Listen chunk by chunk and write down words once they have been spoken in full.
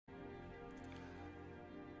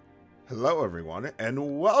Hello everyone,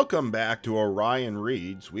 and welcome back to Orion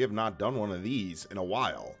Reads. We have not done one of these in a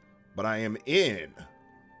while, but I am in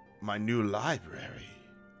my new library,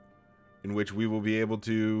 in which we will be able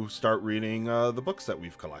to start reading the books that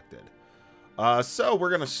we've collected. So we're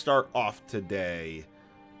going to start off today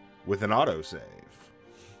with an autosave.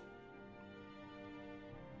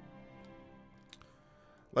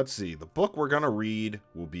 Let's see, the book we're going to read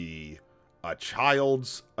will be A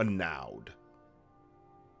Child's Anuad.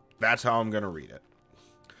 That's how I'm going to read it.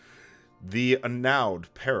 The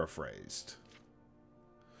Anuad paraphrased.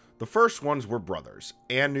 The first ones were brothers,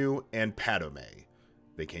 Anu and Padome.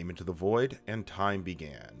 They came into the void, and time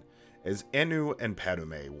began. As Anu and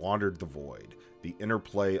Padome wandered the void, the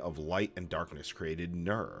interplay of light and darkness created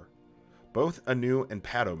Nur. Both Anu and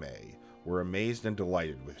Padome were amazed and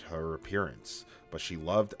delighted with her appearance, but she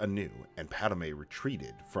loved Anu, and Padome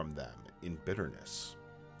retreated from them in bitterness.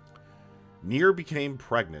 Nier became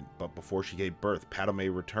pregnant, but before she gave birth,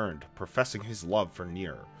 Padome returned, professing his love for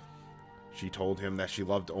Nier. She told him that she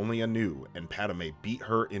loved only Anu, and Padome beat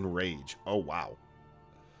her in rage. Oh, wow.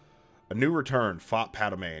 Anu returned, fought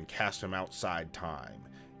Padome, and cast him outside time.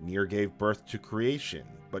 Nier gave birth to creation,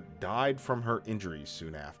 but died from her injuries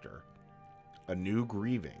soon after. Anu,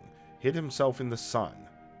 grieving, hid himself in the sun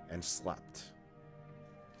and slept.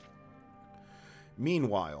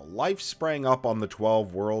 Meanwhile, life sprang up on the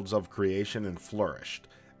 12 worlds of creation and flourished.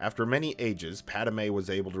 After many ages, Padome was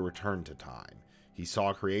able to return to time. He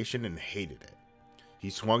saw creation and hated it.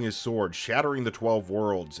 He swung his sword, shattering the 12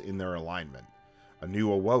 worlds in their alignment.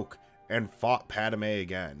 Anu awoke and fought Padome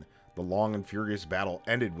again. The long and furious battle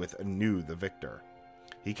ended with Anu the victor.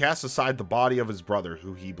 He cast aside the body of his brother,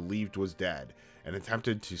 who he believed was dead, and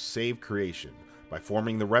attempted to save creation by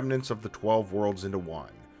forming the remnants of the 12 worlds into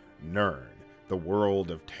one, Nirn, the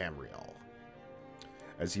world of Tamriel.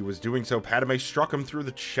 As he was doing so, Padome struck him through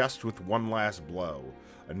the chest with one last blow.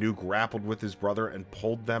 Anu grappled with his brother and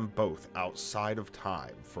pulled them both outside of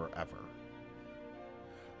time forever.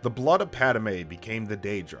 The blood of Padome became the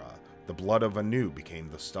Daedra. The blood of Anu became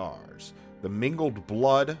the stars. The mingled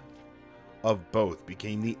blood of both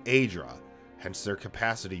became the Aedra, hence their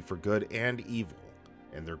capacity for good and evil,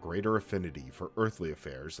 and their greater affinity for earthly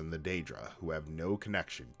affairs than the Daedra, who have no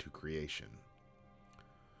connection to creation.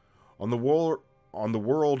 On the world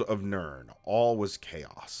of Nirn, all was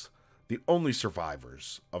chaos. The only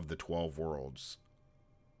survivors of the 12 worlds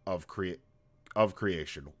of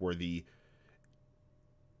creation were the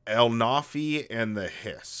Elnafi and the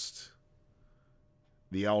Hist.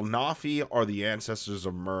 The Elnafi are the ancestors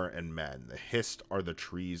of Mer and men. The Hist are the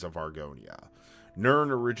trees of Argonia. Nirn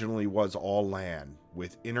originally was all land,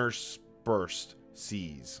 with interspersed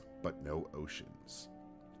seas, but no oceans.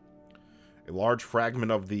 A large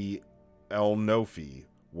fragment of the Elnofi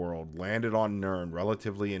world landed on Nirn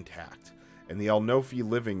relatively intact, and the Elnofi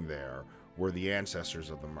living there were the ancestors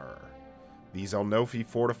of the Mer. These Elnofi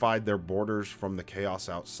fortified their borders from the chaos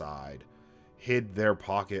outside, hid their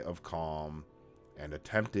pocket of calm, and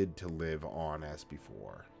attempted to live on as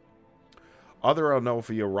before. Other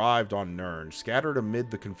Elnofi arrived on Nirn, scattered amid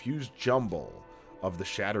the confused jumble of the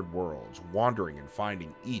shattered worlds, wandering and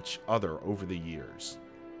finding each other over the years.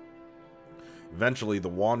 Eventually, the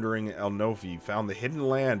wandering Elnofi found the hidden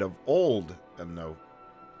land of old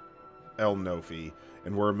Elnofi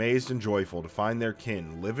and were amazed and joyful to find their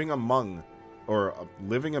kin living amid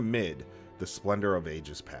the splendor of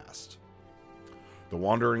ages past. The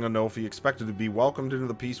wandering Elnofi expected to be welcomed into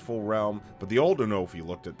the peaceful realm, but the old Elnofi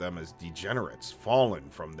looked at them as degenerates, fallen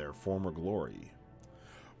from their former glory.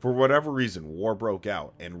 For whatever reason, war broke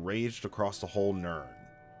out and raged across the whole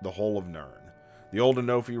of Nirn. The old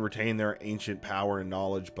Elnofi retained their ancient power and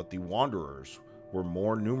knowledge, but the Wanderers were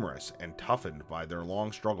more numerous and toughened by their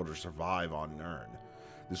long struggle to survive on Nirn.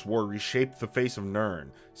 This war reshaped the face of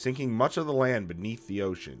Nirn, sinking much of the land beneath the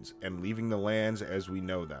oceans, and leaving the lands as we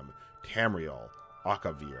know them, Tamriel,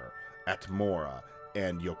 Akavir, Atmora,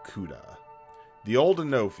 and Yokuda. The old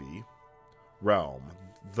Elnofi realm,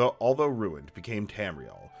 although ruined, became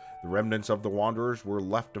Tamriel. The remnants of the Wanderers were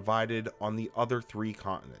left divided on the other 3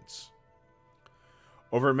 continents.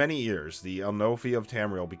 Over many years, the Elnofi of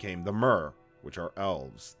Tamriel became the Mer, which are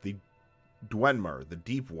elves, the Dwenmer, the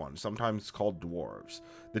deep ones, sometimes called dwarves,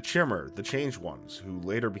 the Chimmer, the changed ones, who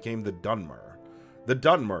later became the Dunmer, the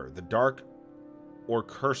dark or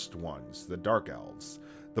cursed ones, the dark elves,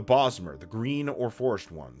 the Bosmer, the green or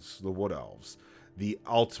forest ones, the wood elves, the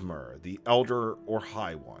Altmer, the elder or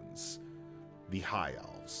high ones, the high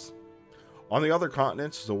elves. On the other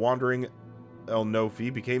continents, the wandering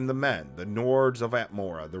Elnofi became the men, the Nords of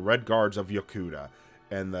Atmora, the Red Guards of Yokuda,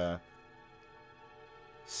 and the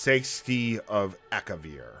Sexti of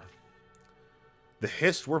Akavir. The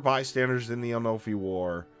Hist were bystanders in the Anofi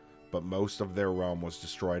War, but most of their realm was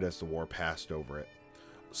destroyed as the war passed over it.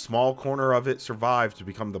 A small corner of it survived to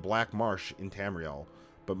become the Black Marsh in Tamriel,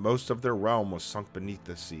 but most of their realm was sunk beneath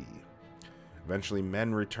the sea. Eventually,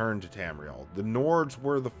 men returned to Tamriel. The Nords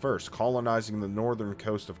were the first, colonizing the northern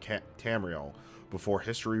coast of Tamriel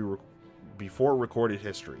before recorded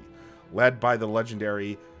history, led by the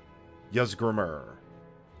legendary Ysgramor.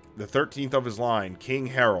 The 13th of his line, King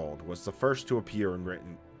Harold, was the first to appear in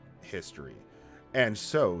written history, and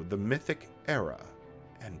so the mythic era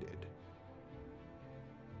ended.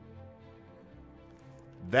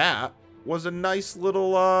 That was a nice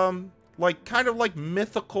little, kind of like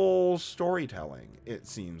mythical storytelling, it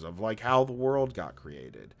seems, of like how the world got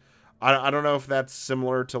created. I don't know if that's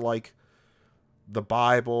similar to like the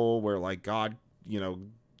Bible, where like God,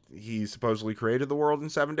 he supposedly created the world in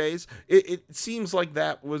 7 days. It seems like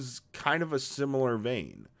that was kind of a similar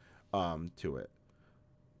vein to it.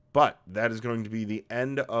 But that is going to be the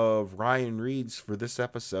end of Ryan Reads for this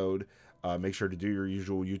episode. Make sure to do your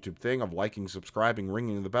usual YouTube thing of liking, subscribing,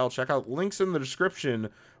 ringing the bell. Check out links in the description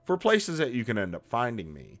for places that you can end up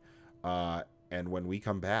finding me. And when we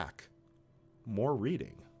come back, more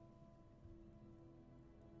reading.